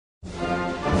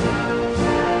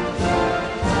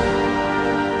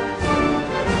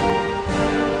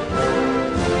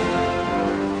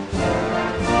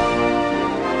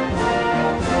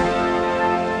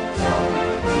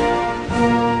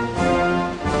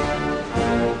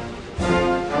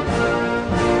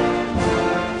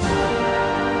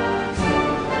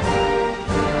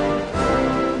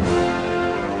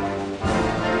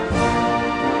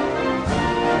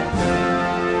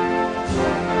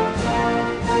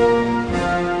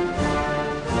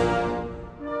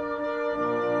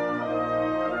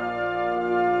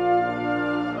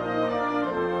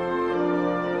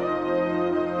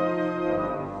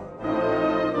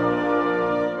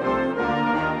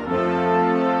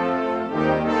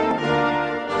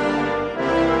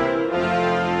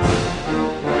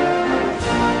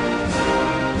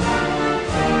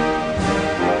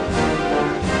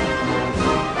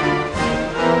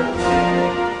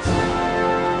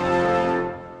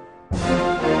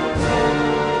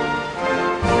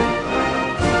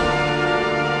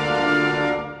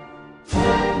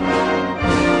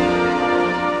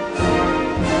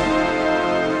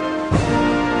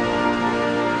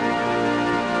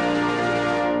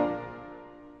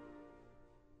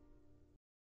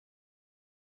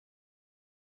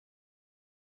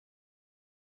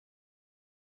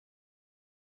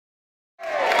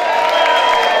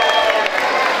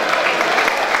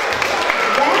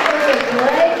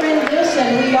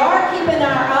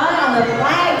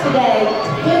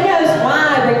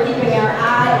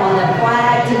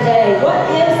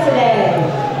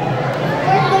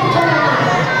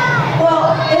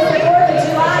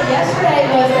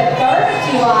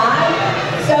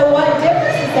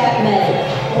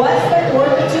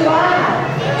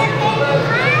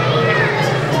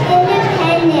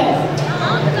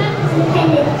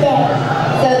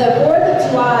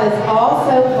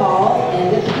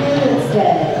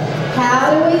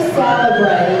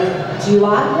celebrate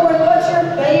July 4th? What's your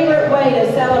favorite way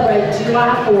to celebrate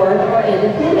July 4th or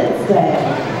Independence Day?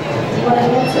 Do you want to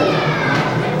answer?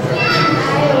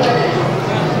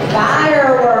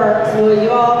 Fireworks. Well, you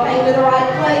all came to the right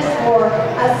place for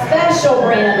a special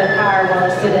brand of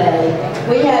fireworks today.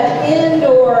 We have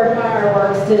indoor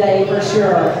fireworks today for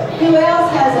sure. Who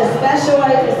else has a special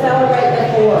way to celebrate the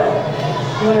 4th?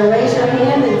 You want to raise your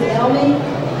hand and tell me?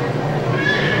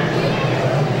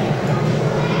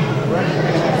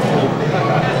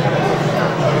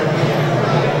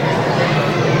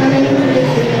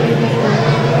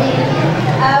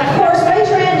 Of course, raise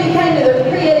your hand if you came to the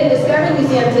Creative Discovery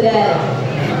Museum today.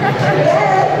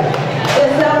 To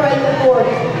celebrate the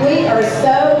 4th. We are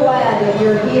so glad that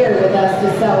you're here with us to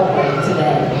celebrate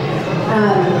today.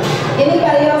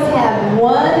 Anybody else have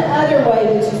one other way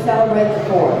that you celebrate the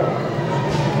 4th?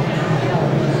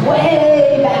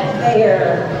 Way back there,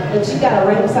 but you got a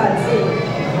ringside seat.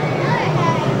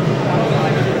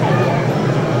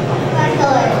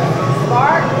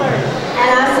 Sparklers. And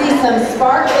I see some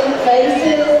sparkling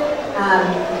faces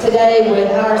today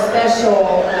with our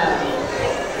special,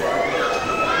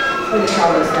 what do you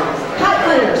call those things? Hot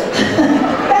cleaners.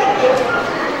 Thank you.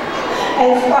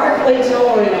 And sparkly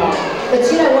jewelry on. But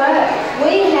you know what?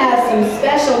 We have some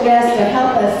special guests to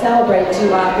help us celebrate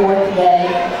July 4th today.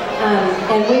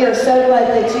 And we are so glad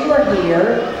that you are here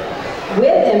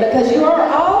with them because you are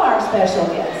all our special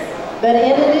guests. But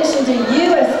in addition to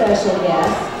you as special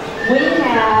guests, we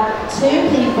have two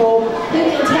people who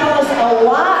can tell us a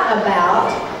lot about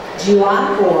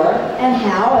July 4th and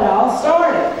how it all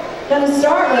started. I'm going to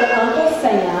start with Uncle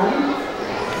Sam.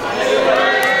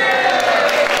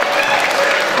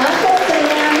 Uncle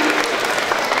Sam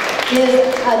is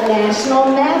a national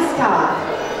mascot.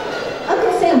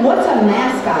 Uncle Sam, what's a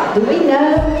mascot? Do we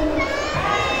know?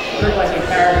 Looks like a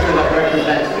character that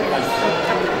represents the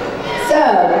country. So,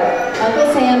 Uncle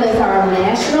Sam is our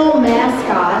national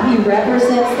mascot. He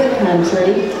represents the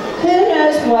country. Who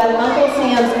knows what Uncle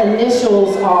Sam's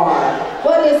initials are?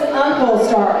 What does Uncle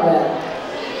start with?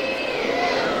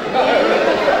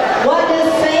 What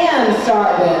does Sam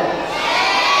start with?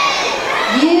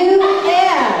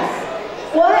 U.S.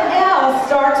 What else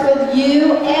starts with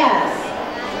U.S.?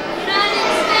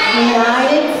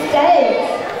 United States.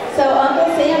 So Uncle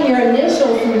Sam, your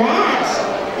initials match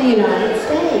the United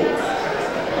States.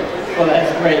 Well,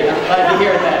 that's great. I'm glad to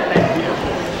hear that. Thank you.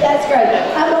 That's great.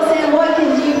 Uncle Sam, what can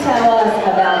you tell us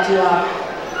about July?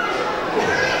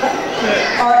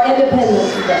 Our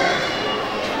Independence Day.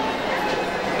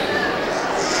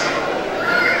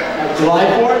 July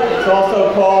 4th, it's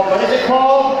also called, what is it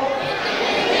called?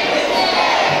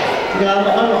 You know,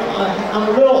 I'm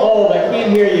a little old, I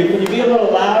can't hear you. Can you be a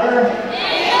little louder?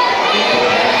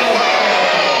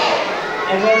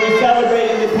 And when we celebrate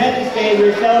Independence Day,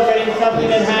 we're celebrating something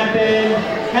that happened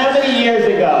how many years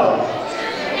ago? 1,000.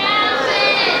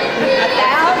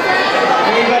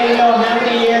 Anybody know how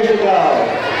many years ago?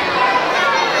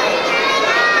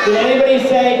 Did anybody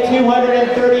say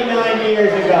 239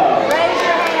 years ago? Raise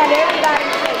your hand, everybody.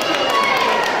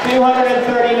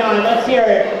 239, let's hear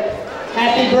it.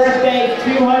 Happy birthday,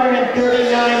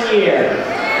 239 years.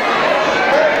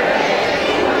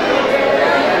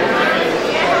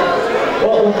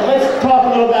 Well, let's talk a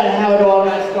little about how it all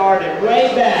got started.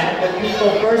 Way back, when people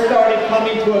first started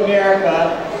coming to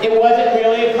America, it wasn't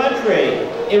really a country.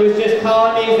 It was just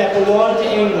colonies that belonged to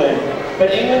England.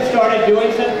 But England started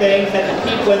doing some things that the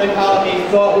people in the colonies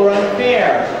thought were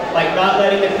unfair, like not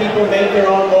letting the people make their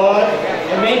own laws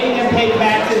and making them pay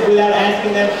taxes without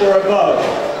asking them for a vote.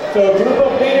 So a group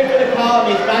of leaders of the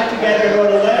colonies got together and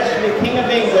wrote a letter to the King of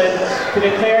England to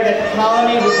declare that the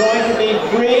colonies were going to be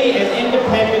free and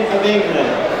independent of England.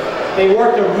 They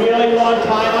worked a really long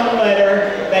time on a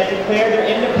letter that declared their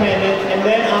independence, and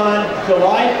then on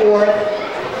July 4th,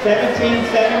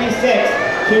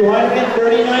 1776,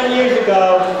 239 years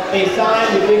ago, they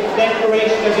signed the big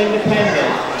Declaration of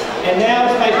Independence. And now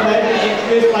it's my pleasure to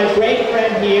introduce my great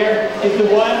friend here, is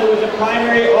the one who was the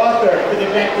primary author for the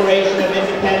Declaration of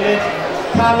Independence,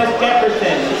 Thomas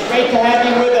Jefferson. It's great to have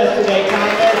you with us today,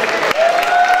 Thomas.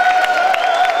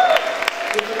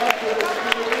 Would you like to read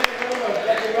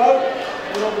what you wrote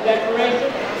the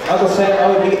Declaration? Uncle Sam, I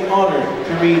would be honored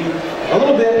to read a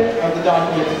little bit of the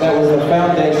document that was the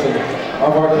foundation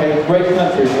of our great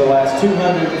country for the last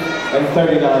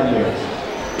 239 years.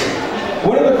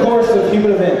 When in the course of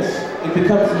human events, it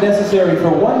becomes necessary for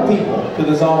one people to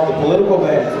dissolve the political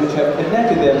bands which have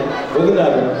connected them with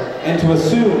another, and to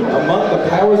assume among the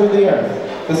powers of the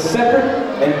earth the separate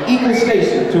and equal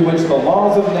station to which the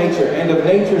laws of nature and of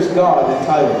nature's God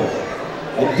entitle them,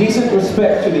 and decent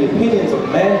respect to the opinions of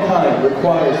mankind mind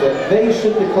requires that they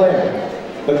should declare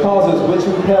the causes which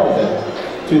impelled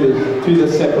them to the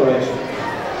separation.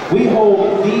 We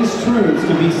hold these truths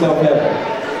to be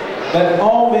self-evident, that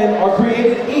all men are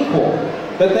created equal,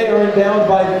 that they are endowed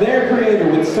by their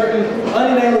Creator with certain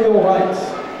unalienable rights,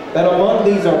 that among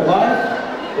these are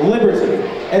life, liberty,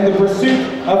 and the pursuit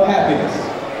of happiness,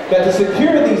 that to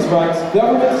secure these rights,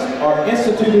 governments are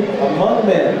instituted among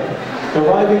men,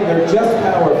 deriving their just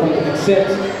power from the consent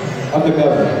of the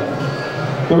government.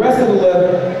 The rest of the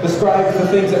letter describes the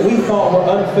things that we thought were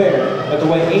unfair at the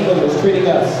way England was treating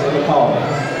us in the colonies.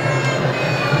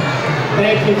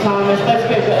 Thank you, Thomas. Let's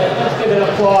give an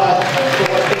applause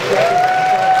for what this represents.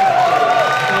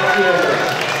 Thank you.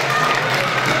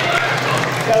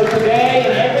 So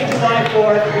today, and every July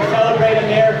 4th, we celebrate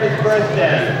America's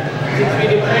birthday. Since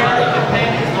we declared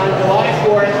independence on July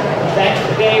 4th, that's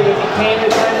the day we became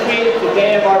the country, the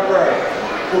day of our birth.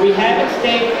 But we haven't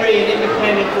stayed free and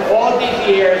independent for all these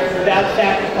years without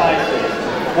sacrifices.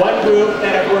 One group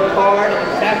that have worked hard and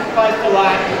sacrificed a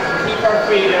lot to keep our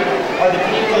freedom are the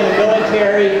people in the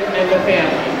military and the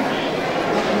families.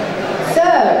 So,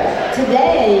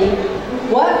 today,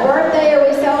 what birthday are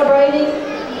we celebrating?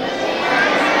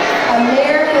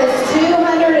 America's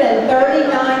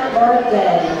 239th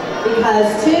birthday. Because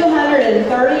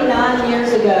 239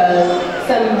 years ago,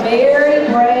 some very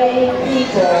brave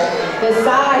people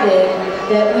decided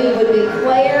that we would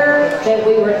declare that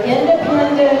we were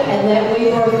independent and that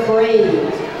we were free.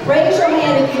 Raise your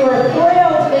hand if you are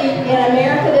thrilled to be in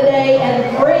America today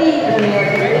and free in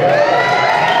America today.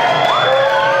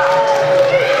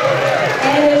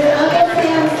 And as Uncle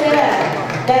Sam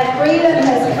said, that freedom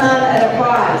has come at a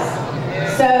price.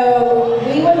 So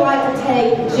we would like to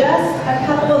take just a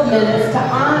couple of minutes to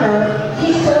honor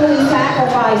people who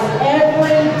sacrifice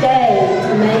every day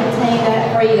to maintain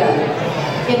that freedom.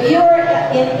 If you are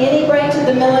in any branch of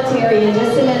the military, in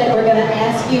just a minute we're going to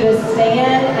ask you to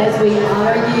stand as we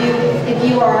honor you. If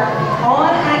you are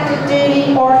on active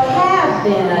duty or have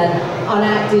been on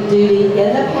active duty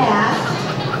in the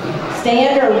past,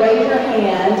 stand or raise your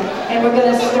hand, and we're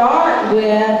going to start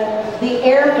with the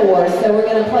Air Force. So we're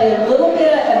going to play a little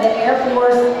bit of the Air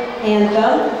Force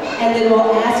anthem, and then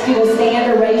we'll ask you to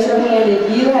stand or raise your hand if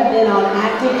you have been on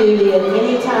active duty at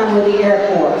any time with the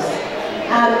Air Force.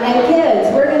 And kids,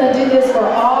 we're going to do this for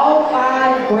all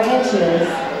 5 branches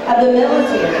of the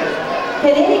military.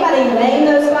 Can anybody name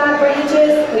those 5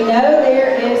 branches? We know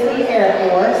there is the Air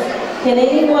Force. Can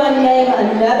anyone name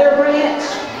another branch?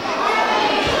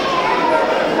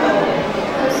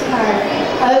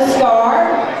 Coast Guard.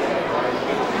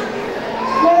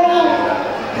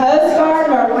 Coast Guard,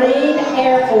 Marine,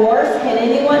 Air Force. Can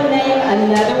anyone name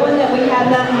another one that we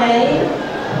have not named?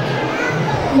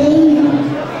 Navy.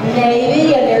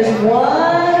 Navy, and there's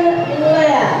one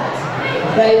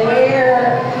left. They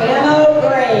wear camo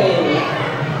green.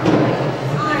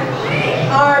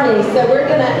 Army. So we're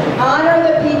going to honor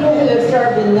the people who have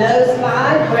served in those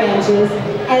 5 branches.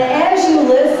 And as you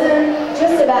listen,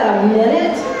 just about a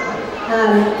minute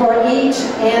for each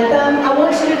anthem, I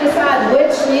want you to decide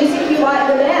which music you like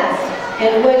the best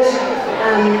and which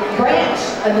branch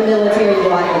of the military you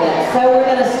like the best. So we're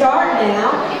going to start now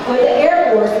with the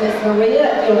Air Force. Miss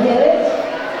Maria, if you'll hit it.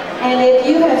 And if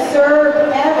you have served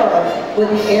ever with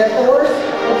the Air Force,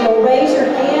 if you'll raise your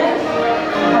hand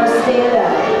or stand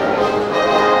up.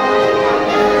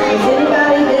 Has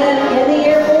anybody been in the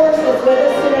Air Force that's with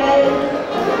us today?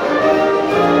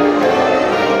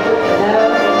 No?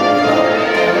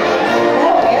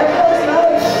 No, Air Force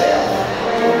folks.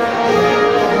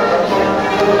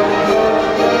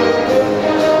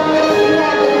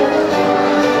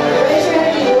 Raise your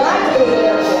hand if you'd like to go to the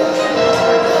Air Force.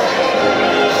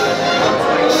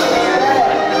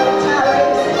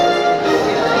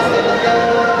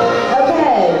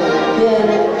 Okay, then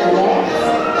next.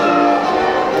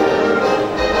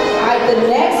 Alright, the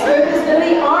next group is going to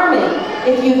be Army.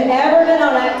 If you've ever been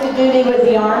on active duty with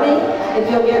the Army, if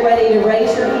you'll get ready to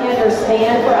raise your hand or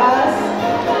stand for us.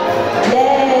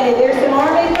 Yay, there's some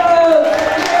Army folks.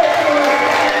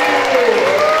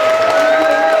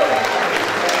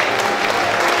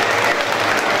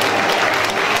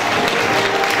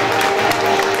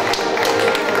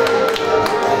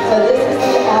 So this is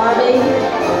the Army.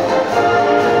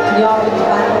 Y'all can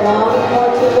clap along for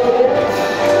it a little bit.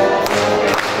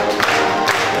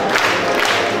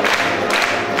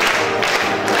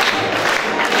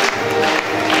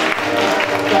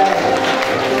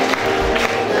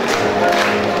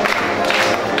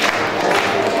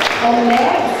 And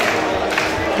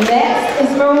next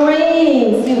is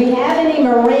Marines. Do we have any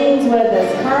Marines with us?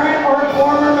 Current or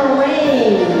former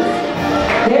Marines?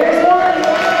 There's one.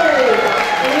 Yay.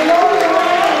 And you know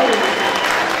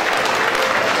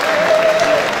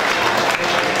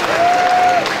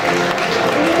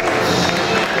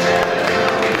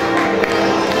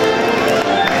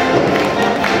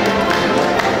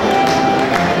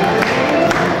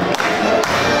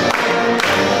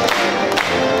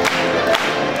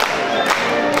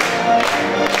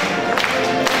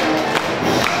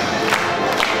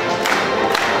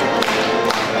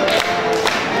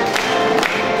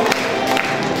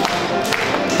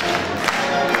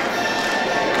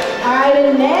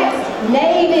do next?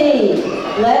 Navy.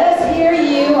 Let us hear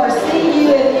you or see you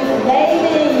if you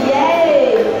Navy.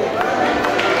 Yay!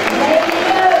 Navy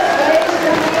folks, raise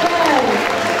your hand.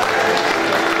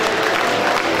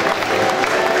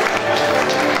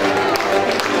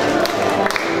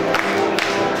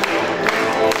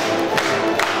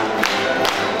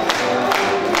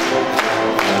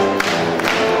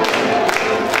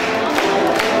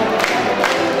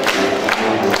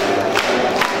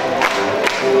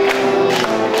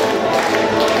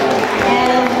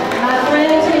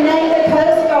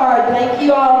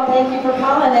 Thank you for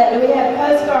calling it. Do we have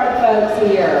Coast Guard folks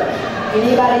here?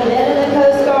 Anybody been in the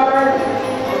Coast Guard?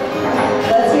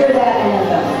 Let's hear that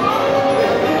anthem.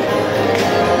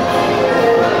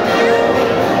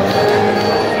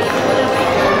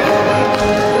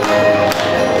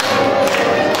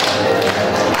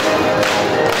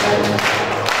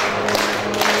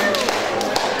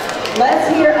 Let's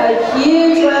hear a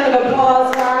huge round of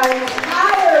applause for our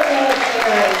entire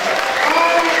military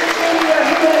and senior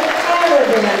who have ever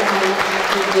been on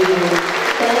TV.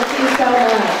 Thank you so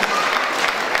much.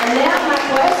 And now my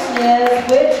question is,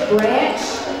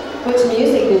 which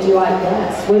music did you like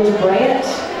best? Which branch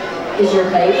is your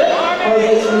favorite? Or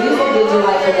which music did you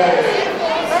like the best?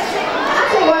 I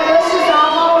tell you what, let's just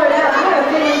all holler it out. I have a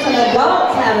feeling some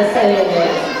adults have a say in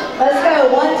this. Let's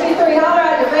go. 1, 2, 3, holler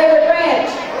out your favorite branch.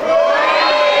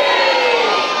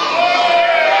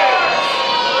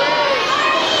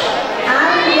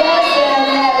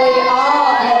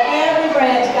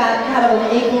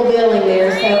 Equal billing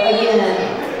there. So again,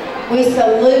 we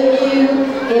salute you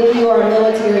if you are a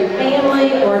military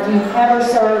family or if you've ever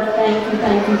served. Thank you,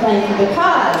 thank you, thank you.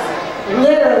 Because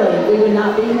literally, we would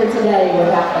not be here today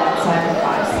without that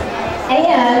sacrifice.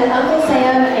 And Uncle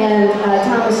Sam and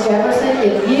Thomas Jefferson,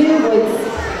 if you would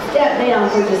step down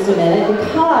for just a minute,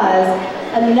 because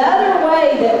another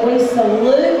way that we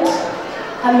salute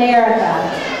America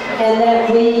and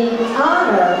that we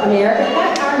honor America, in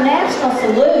fact, our national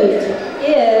salute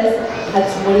is a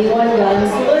 21-gun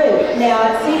salute. Now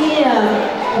at CDM,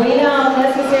 we don't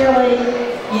necessarily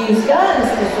use guns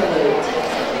to salute.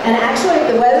 And actually,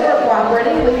 if the weather were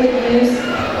cooperating, we would use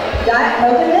Diet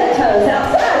Coke and Mentos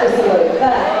outside the salute.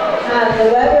 But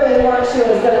the weather we weren't sure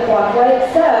was going to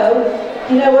cooperate. So,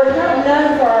 you know, we're kind of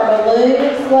known for our balloon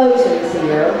explosions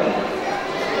here.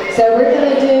 So we're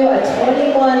going to do a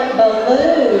 21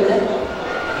 balloon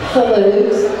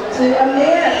salute to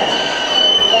America.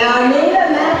 Now I need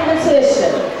a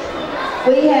mathematician.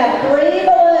 We have 3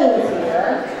 balloons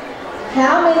here.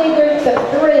 How many groups of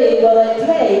 3 will it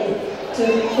take to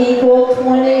equal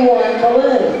 21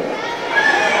 balloons?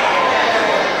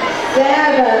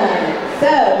 7.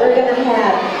 So we're going to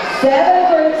have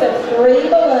 7 groups of 3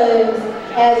 balloons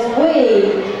as we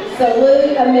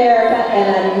salute America in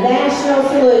a national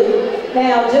salute.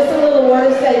 Now, just a little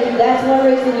word of safety. That's one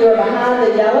reason you are behind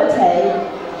the yellow tape.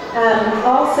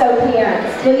 Also,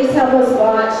 parents, please help us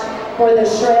watch for the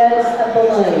shreds of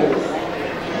balloons.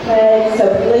 Okay, so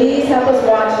please help us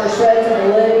watch for shreds of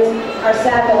balloons. Our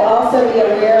staff will also be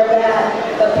aware of that,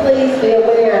 but please be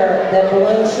aware that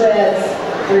balloon shreds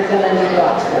we're going to need to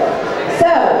watch for.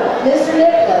 So, Mr.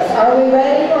 Nicholas, are we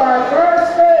ready for our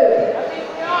first group?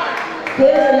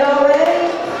 Kids, are y'all ready?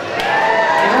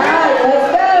 All right, let's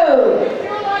go.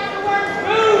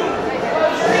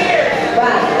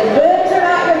 Right, the booms are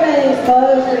not your names,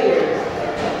 close your ears.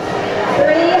 3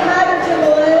 hydrogen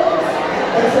balloons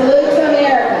and salute to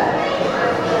America.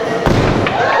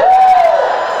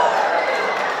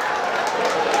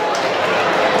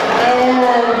 And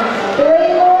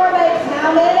 3 more makes how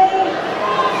many?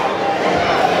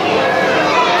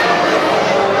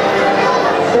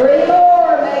 3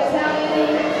 more makes how many?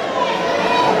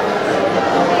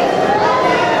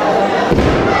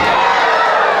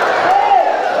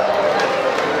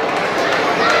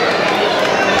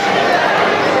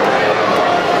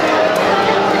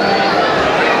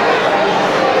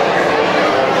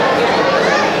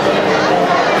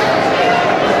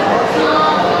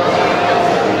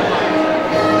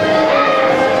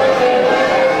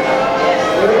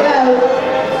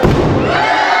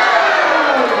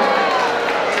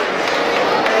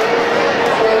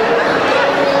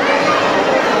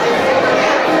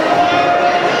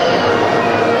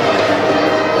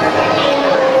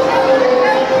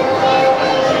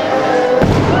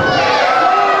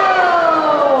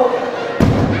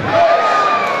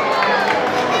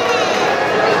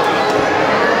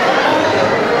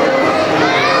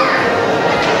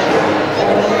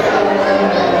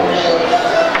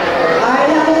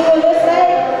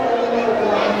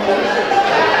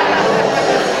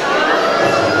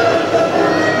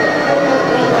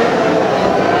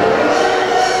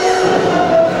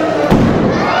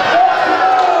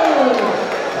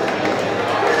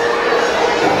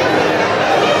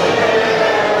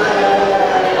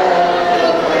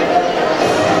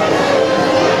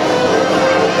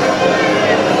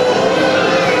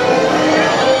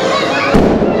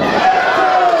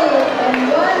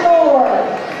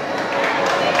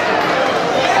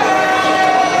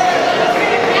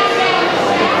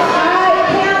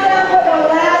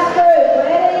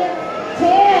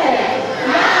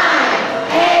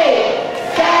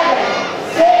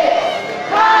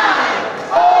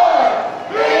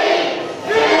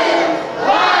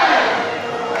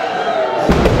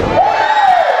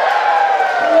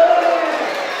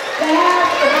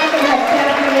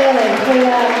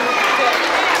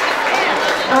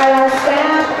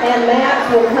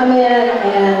 will come in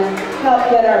and help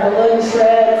get our balloon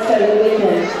shredded so that we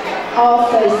can all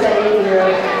stay safe here.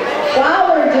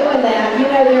 While we're doing that, you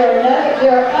know,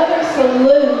 there are other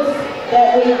salutes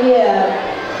that we give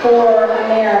for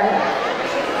America.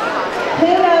 Who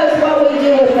knows what we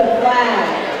do with the flag?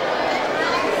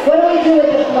 What do we do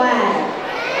with the flag?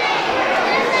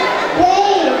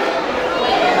 Wave!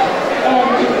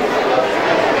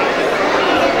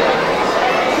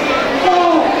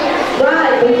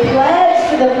 Right, we pledge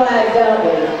to the flag, don't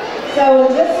we? So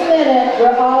in just a minute,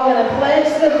 we're all going to pledge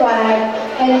to the flag,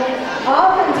 and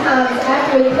oftentimes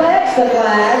after we pledge the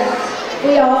flag,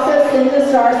 we also sing the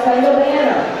Star-Spangled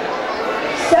Banner.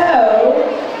 So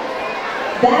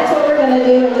that's what we're going to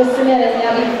do in just a minute.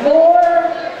 Now before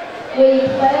we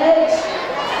pledge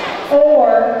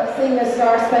or sing the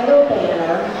Star-Spangled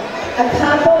Banner, a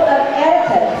couple of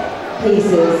etiquette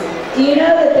pieces. Do you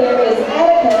know that there is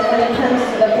etiquette when it comes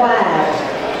to the flag?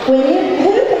 Who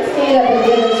can stand up and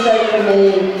demonstrate for me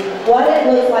what it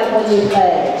looks like when you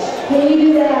pledge? Can you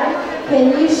do that?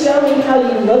 Can you show me how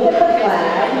you look at the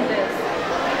flag?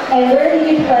 And where do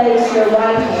you place your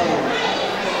right hand?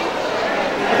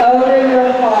 Over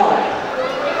your heart.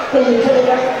 Can you put it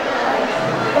up?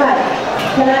 Right.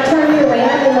 Can I turn you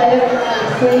around and let everyone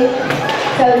see?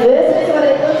 So this is what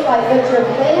it looks like, but you're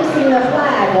facing the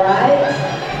flag, right?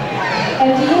 And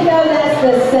do you know that's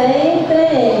the same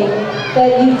thing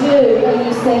that you do when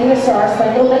you sing the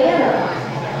Star-Spangled Banner?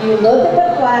 You look at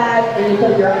the flag and you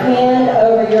put your hand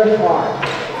over your heart.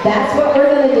 That's what we're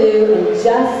going to do in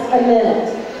just a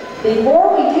minute.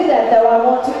 Before we do that, though, I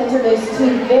want to introduce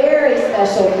two very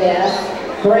special guests,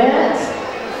 Brent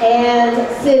and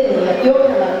Sydney. If you'll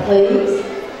come up, please.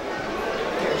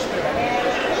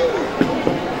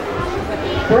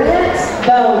 Brent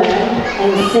Bowman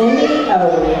and Sydney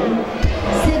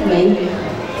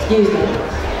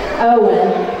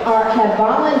Owen have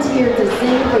volunteered to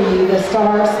sing for you the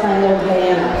Star-Spangled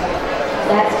Banner.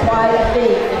 That's quite a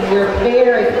feat, and we're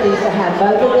very pleased to have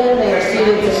both of them. They are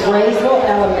students at Graysville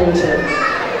Elementary.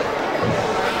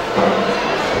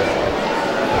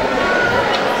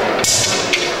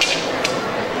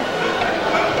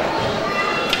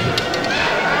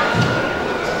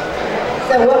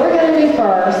 So what we're going to do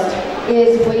first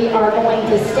is we are going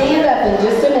to stand up in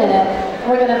just a minute.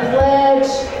 We're going to pledge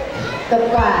the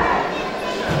flag.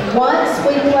 Once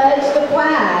we pledge the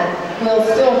flag, we'll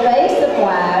still face the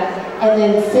flag, and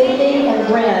then Sydney and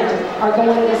Brent are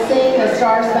going to sing the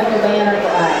Star-Spangled Banner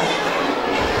for us.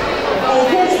 And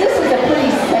kids, this is a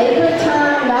pretty sacred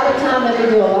time, not a time that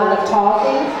we do a lot of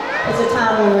talking. It's a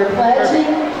time when we're pledging,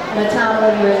 and a time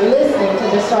when we're listening to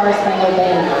the Star-Spangled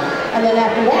Banner. And then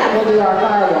after that, we'll do our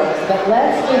fireworks. But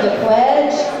let's do the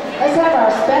pledge. Let's have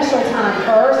our special time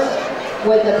first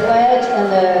with the pledge and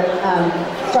the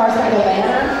Star-Spangled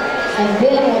Banner, and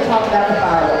then we'll talk about the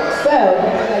fireworks. So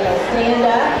everybody will stand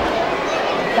up,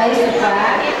 face the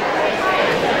flag.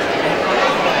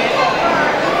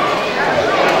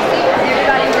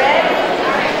 Everybody ready?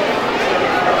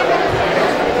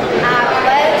 I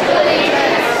pledge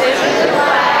allegiance to the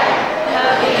flag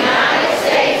of the United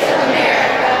States of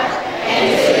America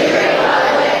and to the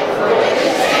republic for which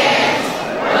it stands,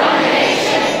 one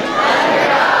nation, under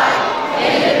God,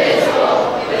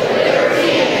 indivisible, with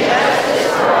liberty and justice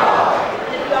for all.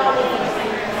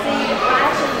 See, I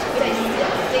should stay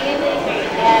standing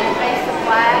and face the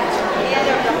flag.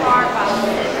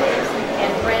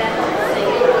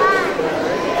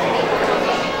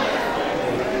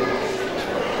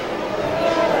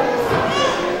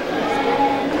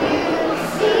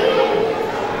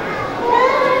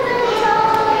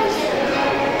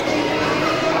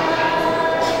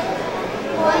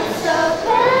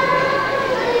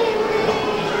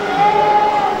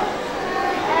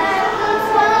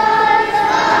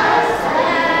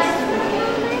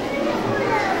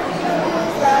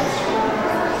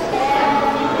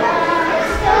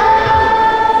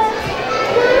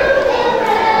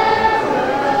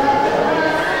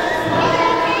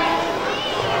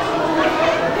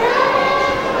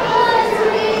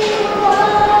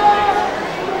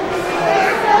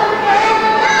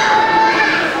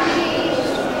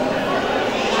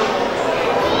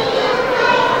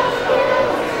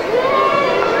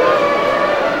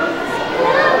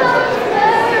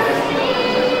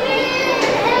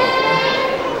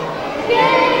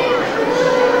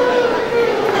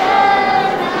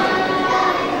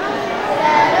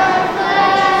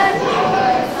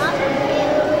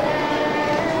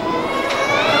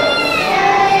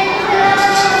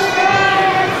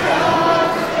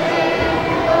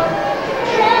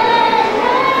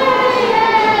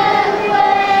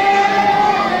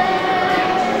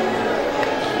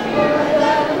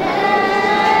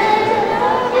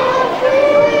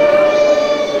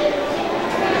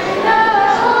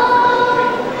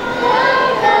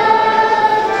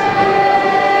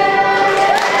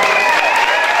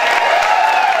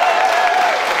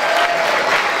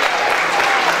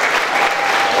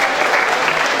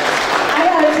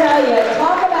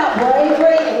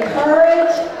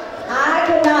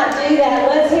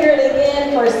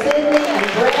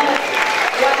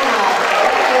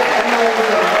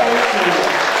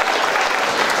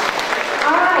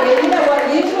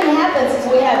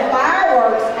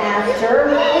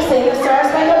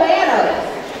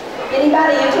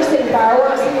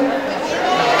 fireworks here?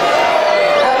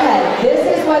 Okay, this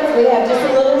is what we have, just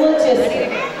a little logistic.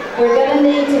 We're going to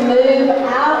need to move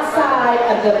outside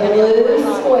of the blue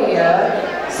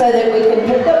square so that we can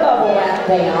put the bubble wrap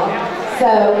down.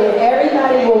 So if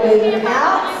everybody will move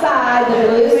outside the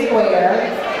blue square,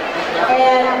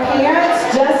 and parents,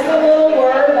 just a little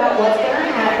word about what's going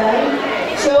to happen.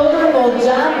 Children will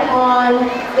jump on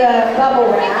the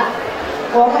bubble wrap.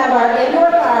 We'll have our indoor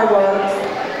fireworks.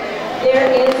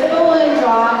 There is a balloon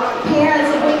drop. Parents,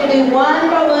 if we can do one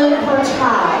balloon per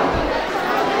child.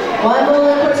 One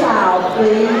balloon per child,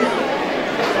 please.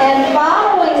 And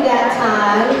following that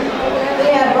time, we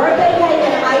have birthday cake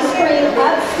and ice cream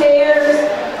upstairs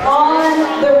on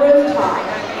the rooftop.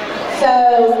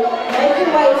 So make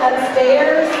your way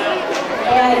upstairs,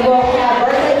 and we'll have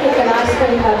birthday cake and ice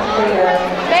cream up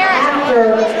there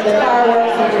after the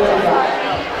fireworks and balloon drop.